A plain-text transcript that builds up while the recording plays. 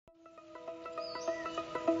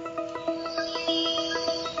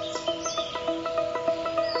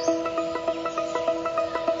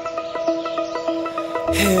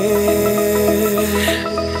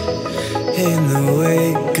In the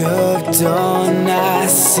wake of dawn, I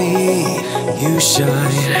see you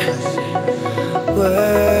shine.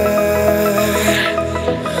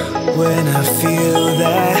 When I feel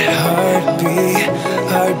that heartbeat,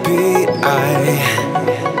 I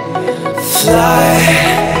fly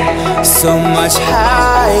so much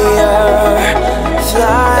higher,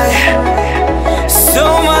 fly so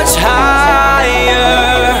much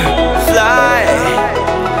higher, fly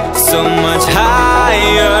so much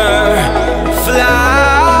higher,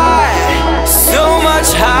 fly so much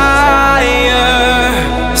higher.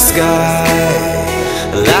 Skylines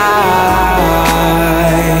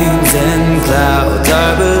and clouds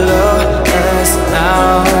are below us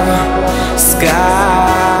now. Skydive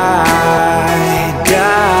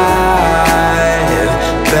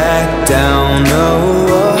back down,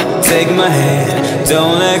 oh, take my hand,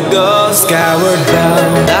 don't let go, skyward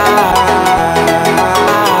bound.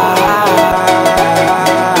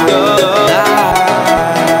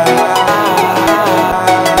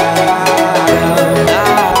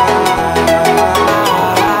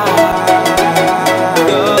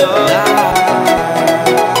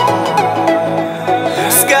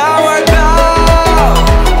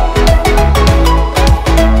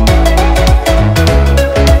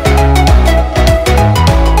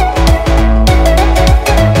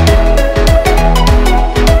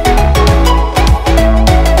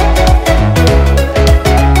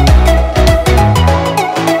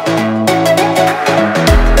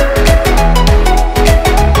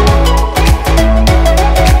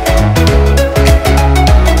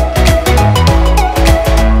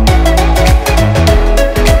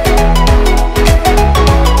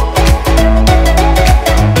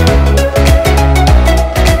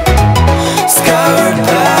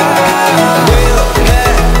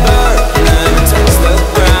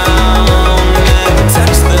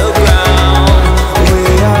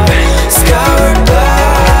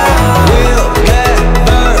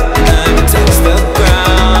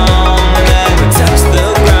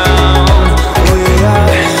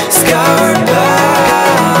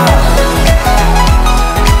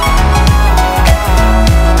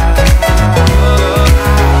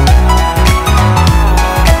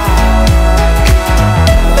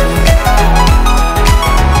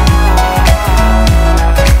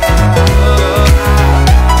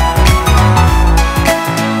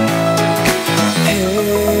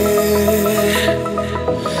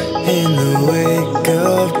 In the wake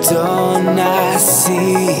of dawn, I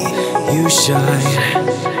see you shine.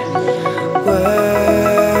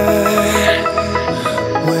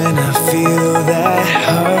 When I feel that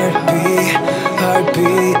heartbeat,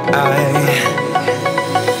 I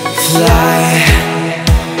fly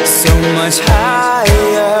so much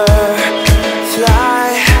higher, fly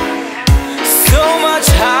so much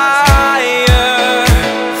higher,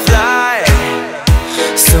 fly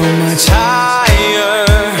so much higher,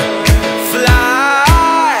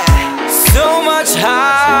 fly so much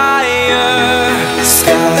higher.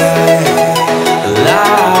 Skylines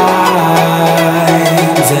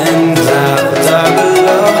and clouds are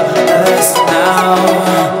below us now.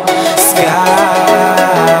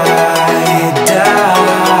 Skydive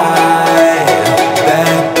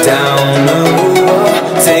back down.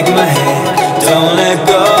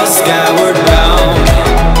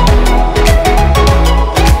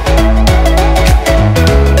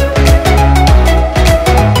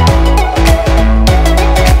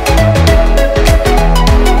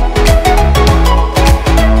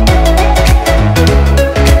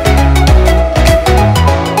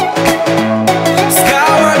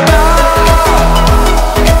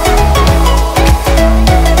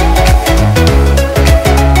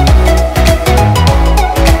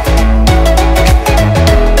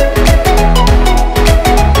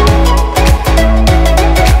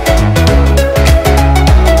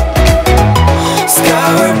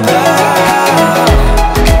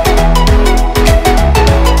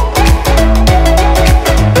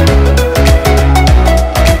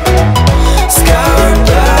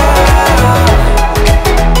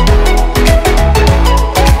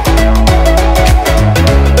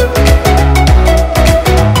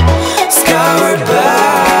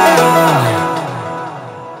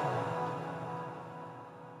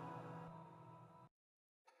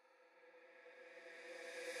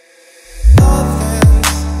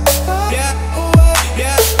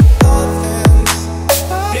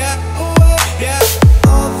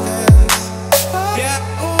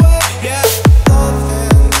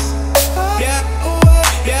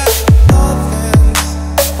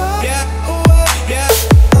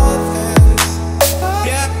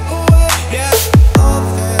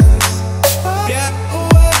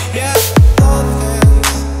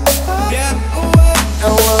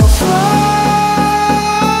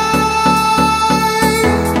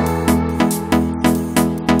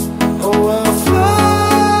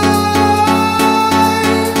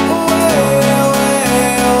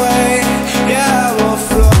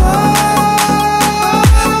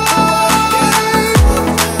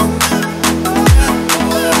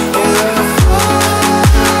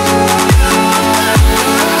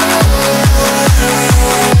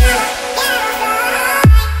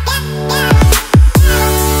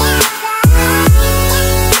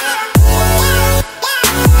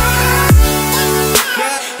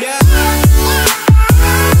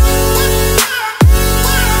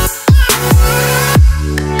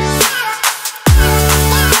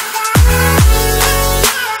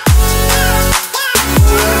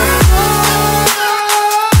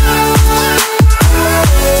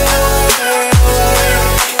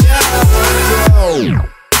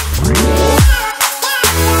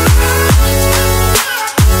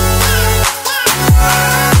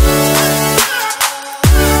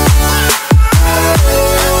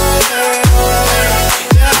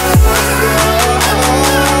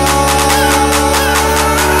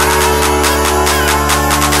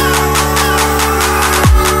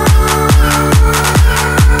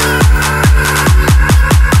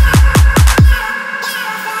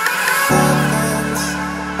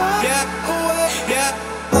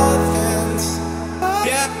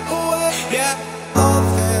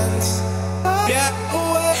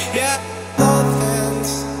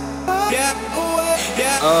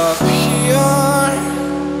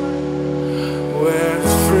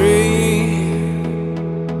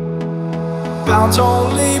 bound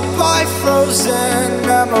only by frozen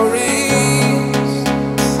memories.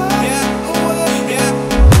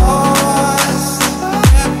 Lost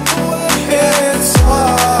in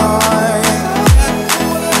time,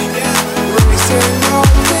 racing on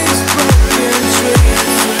these broken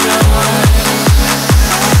dreams tonight.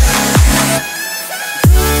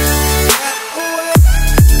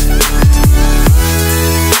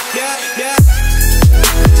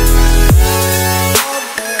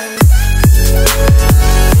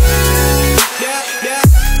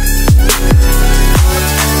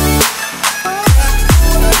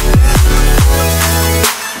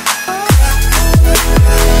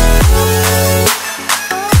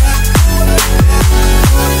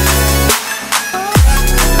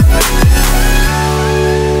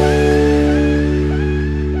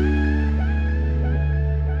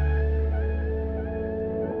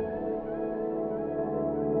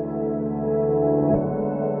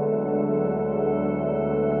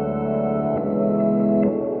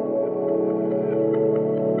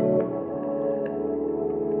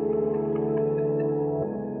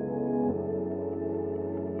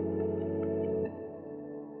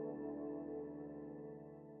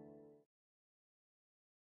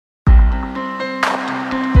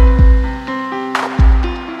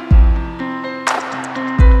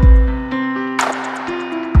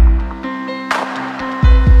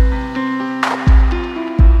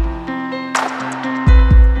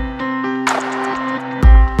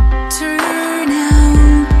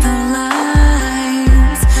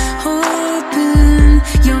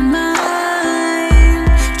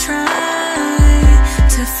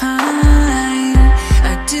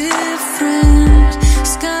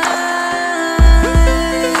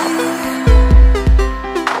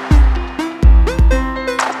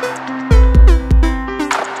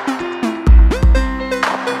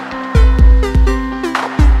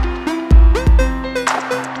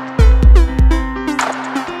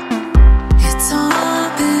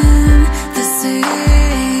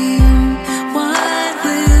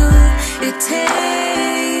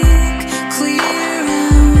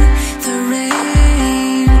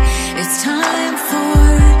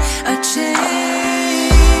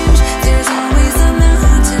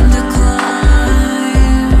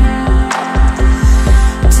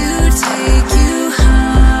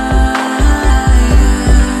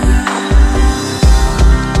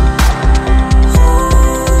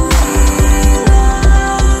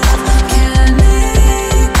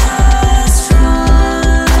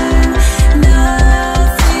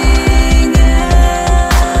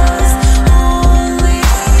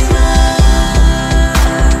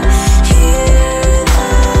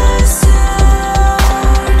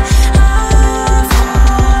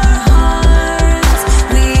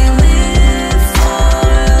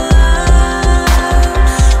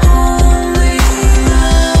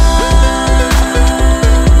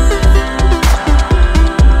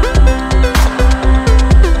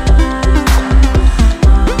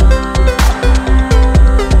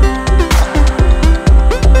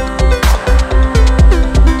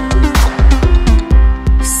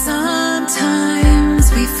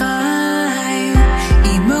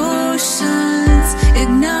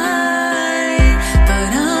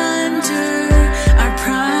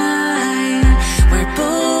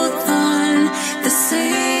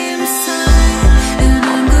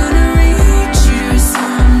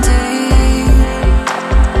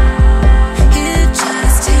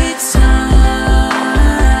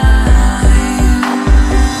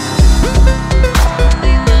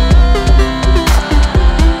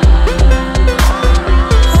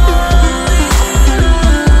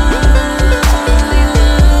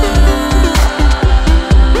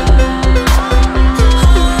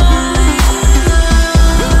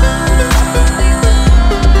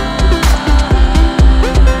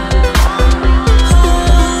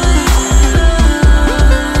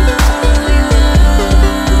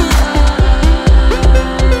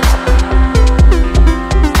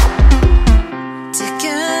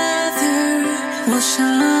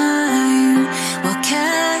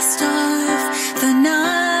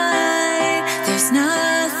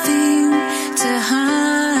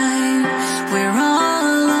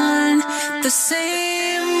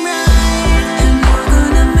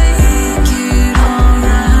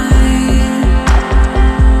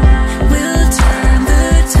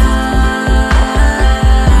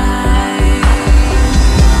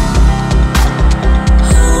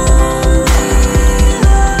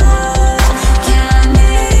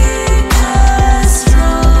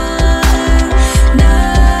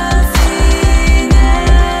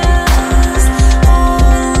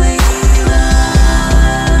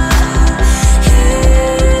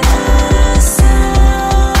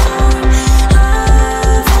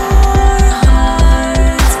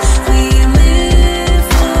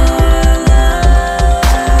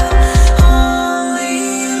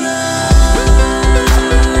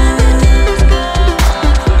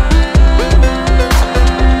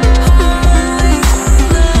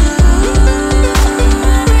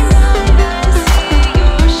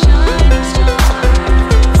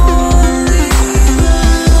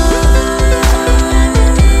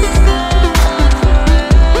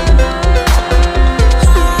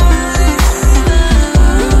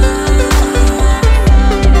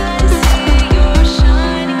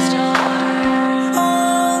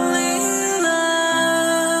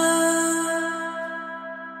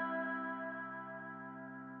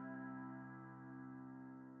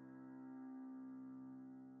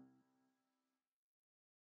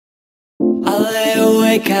 I lay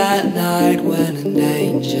awake at night when an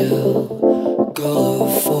angel, girl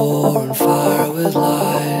of 4 and fire with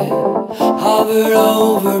light, hovered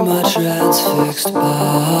over my transfixed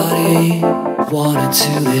body. Wanted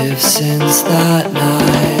to live since that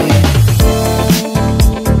night.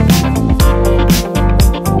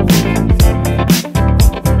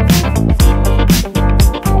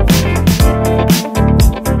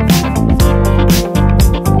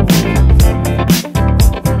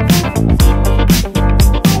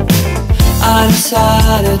 I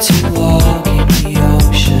decided to walk in the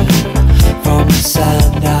ocean, from the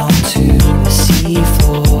sand down to the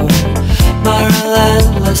seafloor. My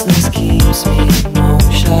relentlessness keeps me in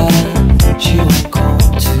motion. She won't come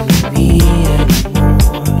to me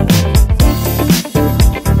anymore.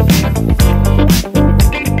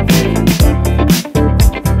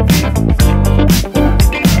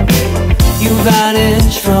 You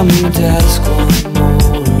vanished from your desk one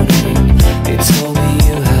morning. You told me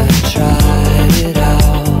you had tried it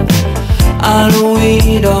out. I know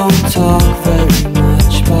we don't talk very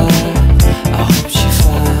much, but I hope she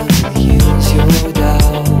finally heals your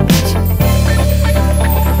doubts.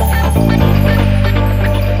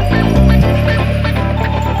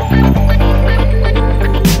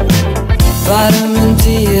 Vitamin D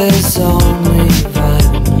is only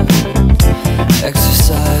vitamin.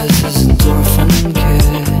 Exercise is endorphin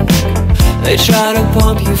kick. They try to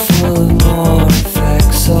pump you full of more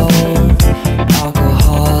effects, or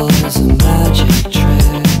alcohol is a magic trick.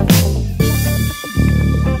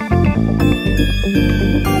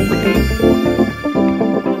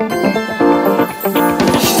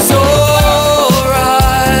 She's alright,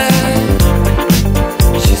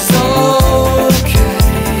 she's okay.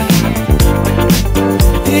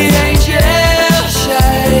 The angel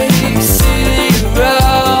shakes it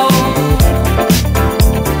around.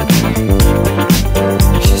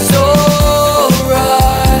 She's alright,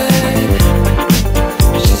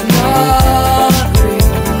 she's not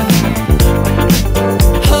real.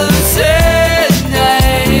 Hallucinate,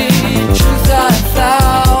 truth I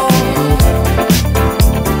found.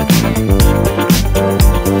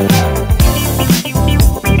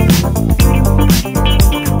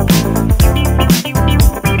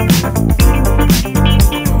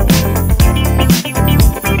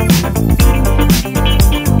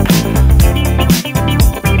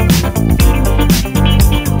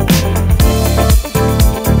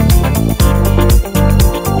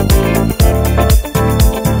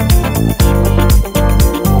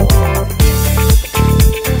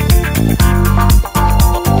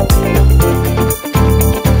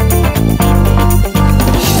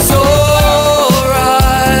 She's alright,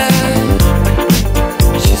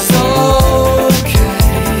 she's okay.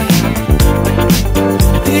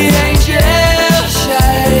 The angel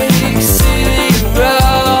shakes it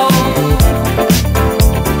around.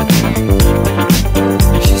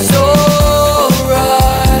 She's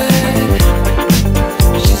alright,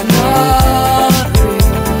 she's not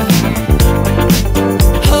real.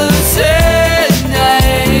 Hallucinate,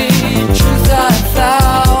 truth I found.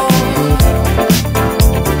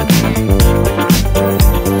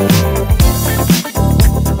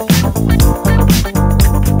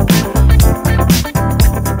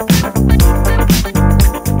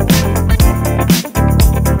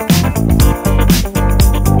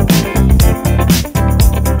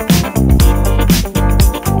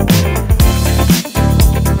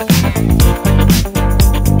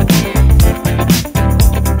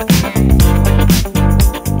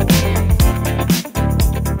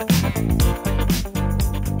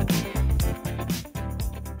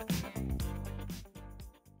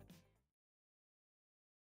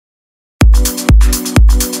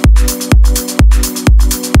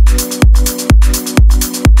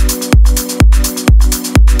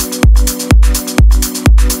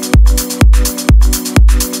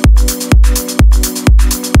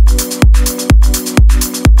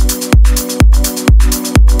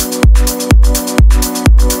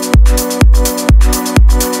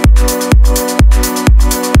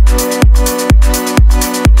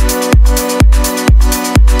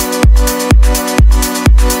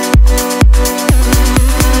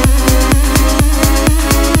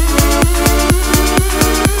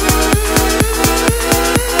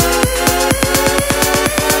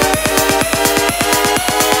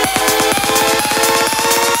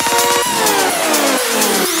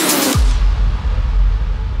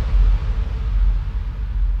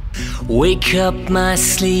 Wake up my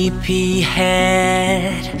sleepy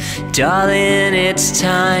head, darling, it's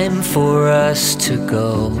time for us to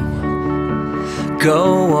go.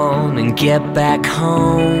 Go on and get back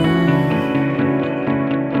home.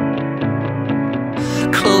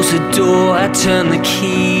 Close close the door, I turn the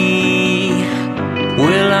key.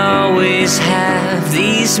 We'll always have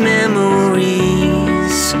these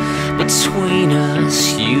memories between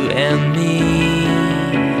us, you and me.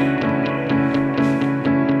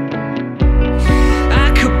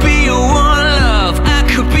 I could be your one love, I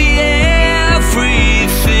could be everything.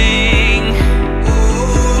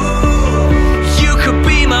 You could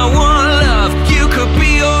be my one love, you could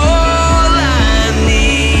be all I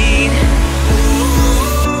need.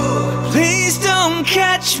 Please don't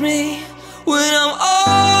catch me when I'm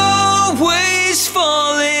always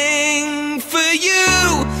falling for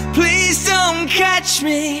you. Please don't catch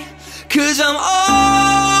me, 'cause I'm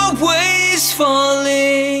always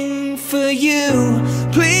falling for you.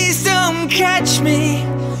 Please don't catch me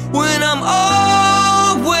when I'm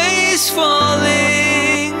always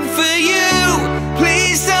falling for you.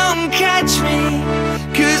 Please don't catch me,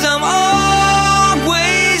 'cause I'm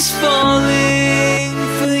always falling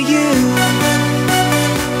for you.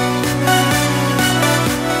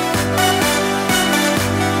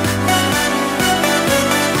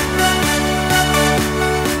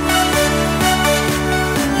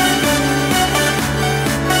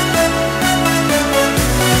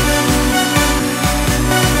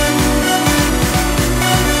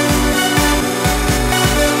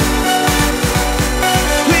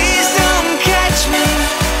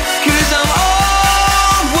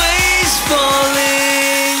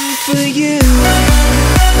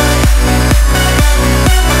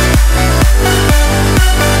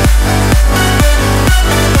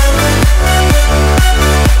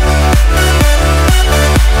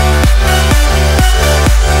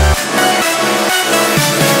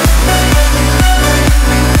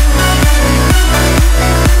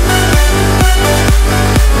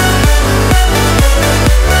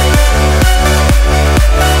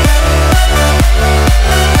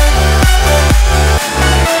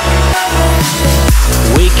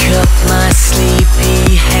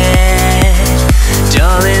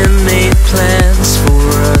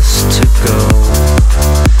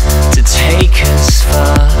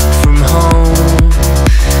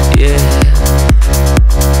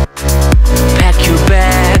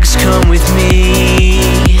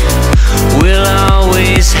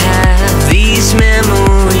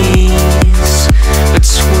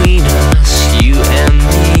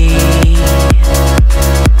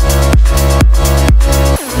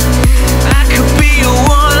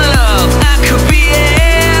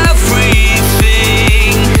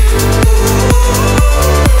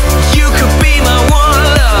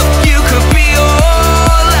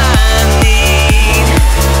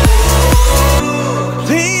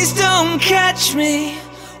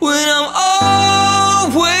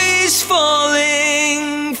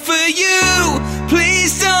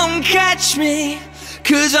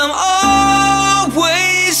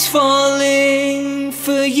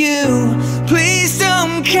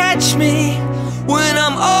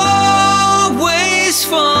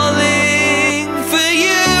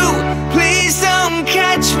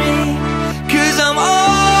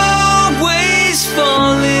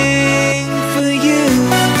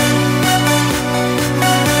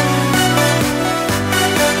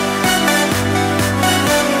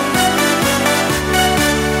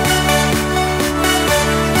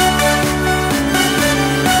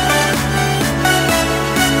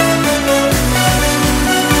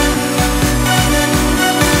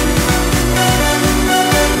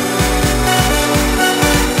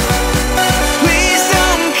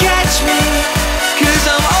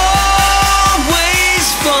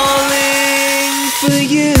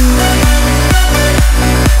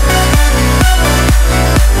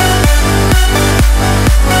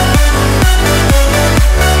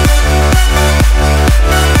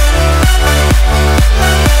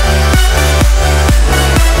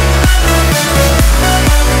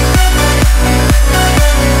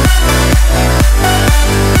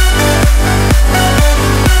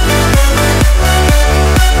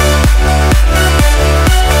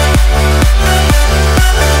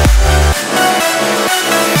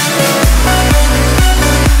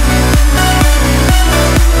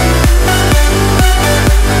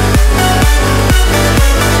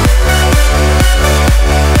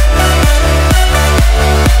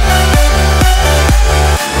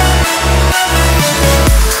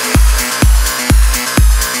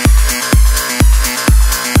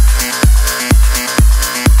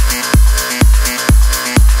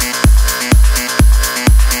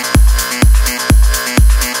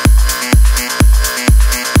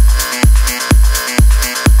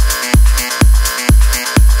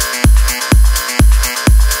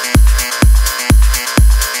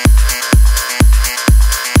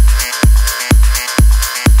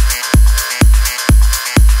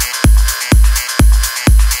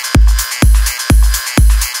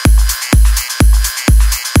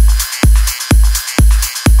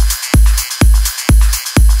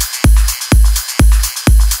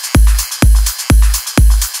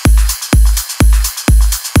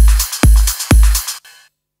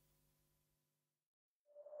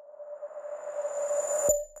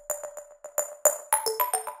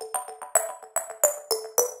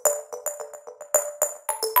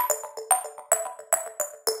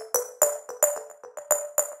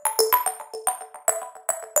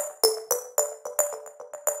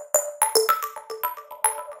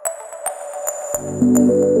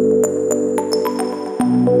 you.